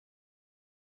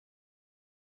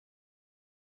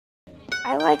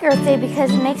I like Earth Day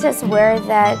because it makes us aware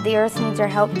that the Earth needs our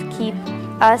help to keep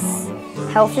us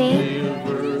healthy.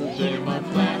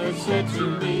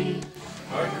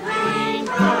 Our green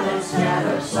products that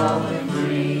are solid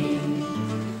green.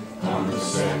 On the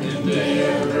second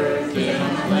day of Earth Day,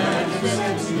 my planet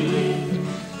said to me,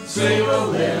 save a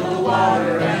little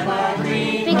water and buy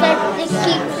green. Because it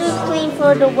keeps us clean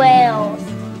for the whales.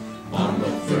 On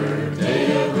the third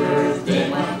day of Earth Day,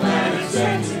 my planet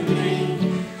said to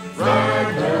me,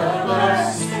 ride the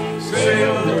bus, save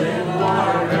a little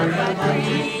water and buy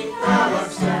green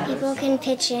products. People can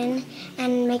pitch in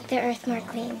and make the earth more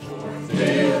clean.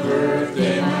 Day of Earth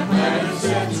Day, my planet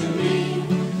said to me,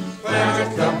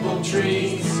 plant a couple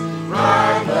trees,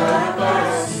 ride the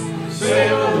bus,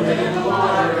 save a little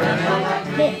water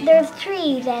and There's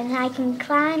trees and I can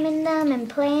climb in them and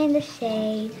play in the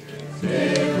shade.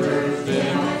 Day of Earth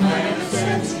Day, my planet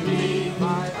said to me,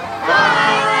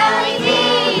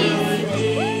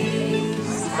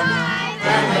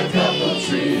 plant a couple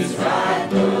trees, ride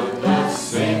the bus,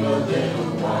 save a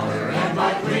little water and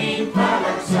buy green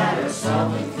products that are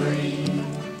solid free.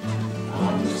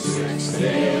 On the sixth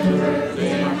day of Earth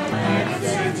Day, my planet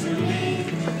said to me,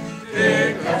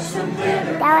 pick up some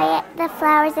litter. That way the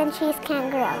flowers and trees can't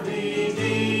grow.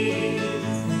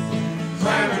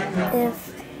 If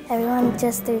everyone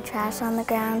just threw trash on the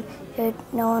ground,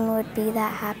 no one would be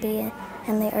that happy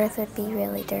and the earth would be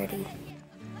really dirty.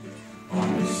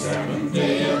 On the seventh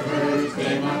day of Earth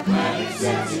Day, my planet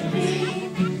said to me,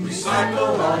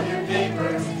 recycle all your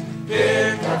paper,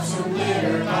 pick up some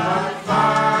litter, buy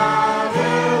 5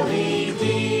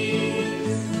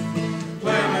 LEDs.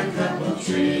 Plant a couple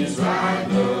trees, ride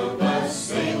the bus,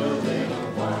 save a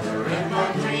little water, and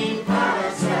buy green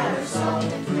products that are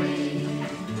solid free.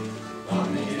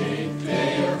 On the 8th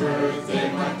day of Earth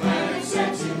Day, my planet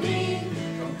said to me,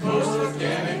 compost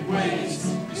organic waste,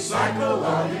 recycle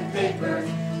all your paper,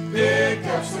 pick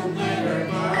up some litter,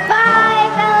 buy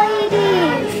 5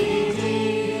 LEDs!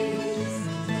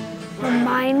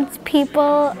 Reminds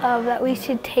people that we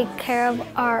should take care of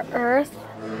our earth.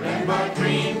 and buy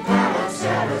green products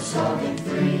that are solid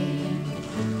free.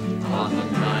 On the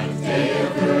 9th day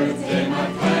of Earth Day, my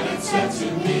planet said to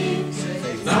me,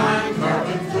 9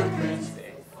 carbon footprints.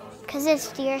 Because it's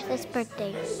the Earth's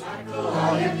birthday. Recycle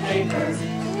all your paper,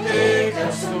 pick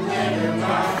up some litter,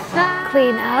 buy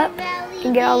Clean up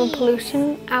and get all the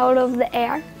pollution out of the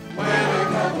air. plant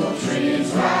a couple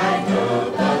trees, ride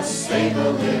the bus, save a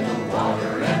little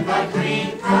water, and buy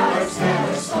green products that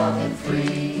are solid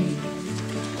free.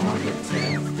 On the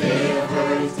 10th day of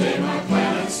Earth Day, my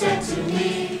planet said to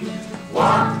me,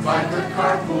 walk, bike, or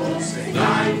carpool, save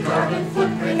 9 carbon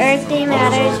footprints. Earth Day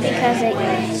matters because it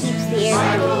keeps the air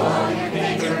Recycle all your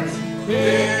paper,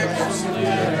 pick up some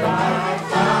litter, buy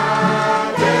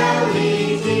 5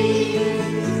 LEDs.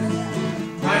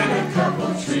 Plant a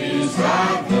couple trees,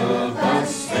 ride the bus,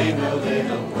 save a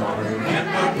little water, and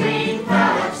buy green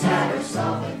products that are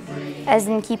solid free. As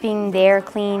in keeping the air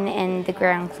clean and the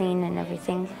ground clean and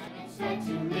everything.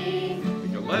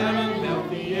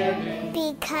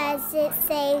 Because it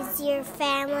saves your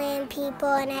family and people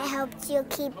and it helps you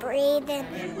keep breathing.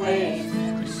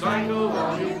 Recycle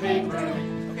all your paper.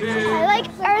 I like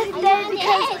Earth Day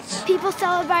because people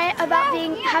celebrate about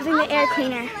having the air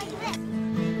cleaner.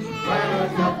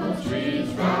 Plant a couple trees,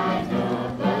 ride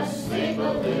the bus, save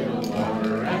a little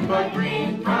water, and buy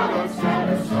green products that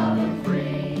are solid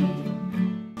free.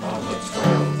 On the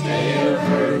 12th day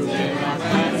of Earth Day, my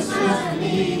planet says to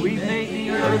me, we make the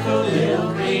earth a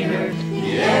little greener,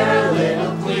 the air a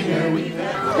little cleaner. We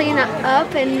Clean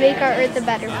up and make our earth a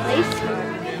better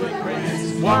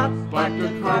place. walk, bike, or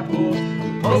carpool,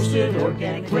 posted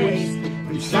organic waste,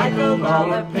 recycled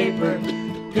all our paper,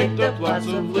 picked up lots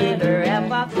of litter, and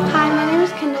bought Hi, my name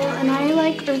is Kendall and I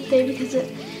like Earth Day because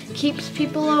it keeps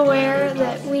people aware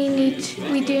that we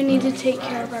do need to take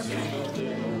care of our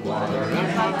planet. water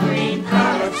and buy green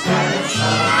products that are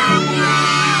solid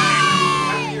free.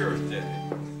 Happy Earth Day.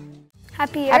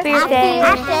 Happy Earth Happy Earth Day.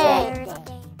 Happy Earth Day.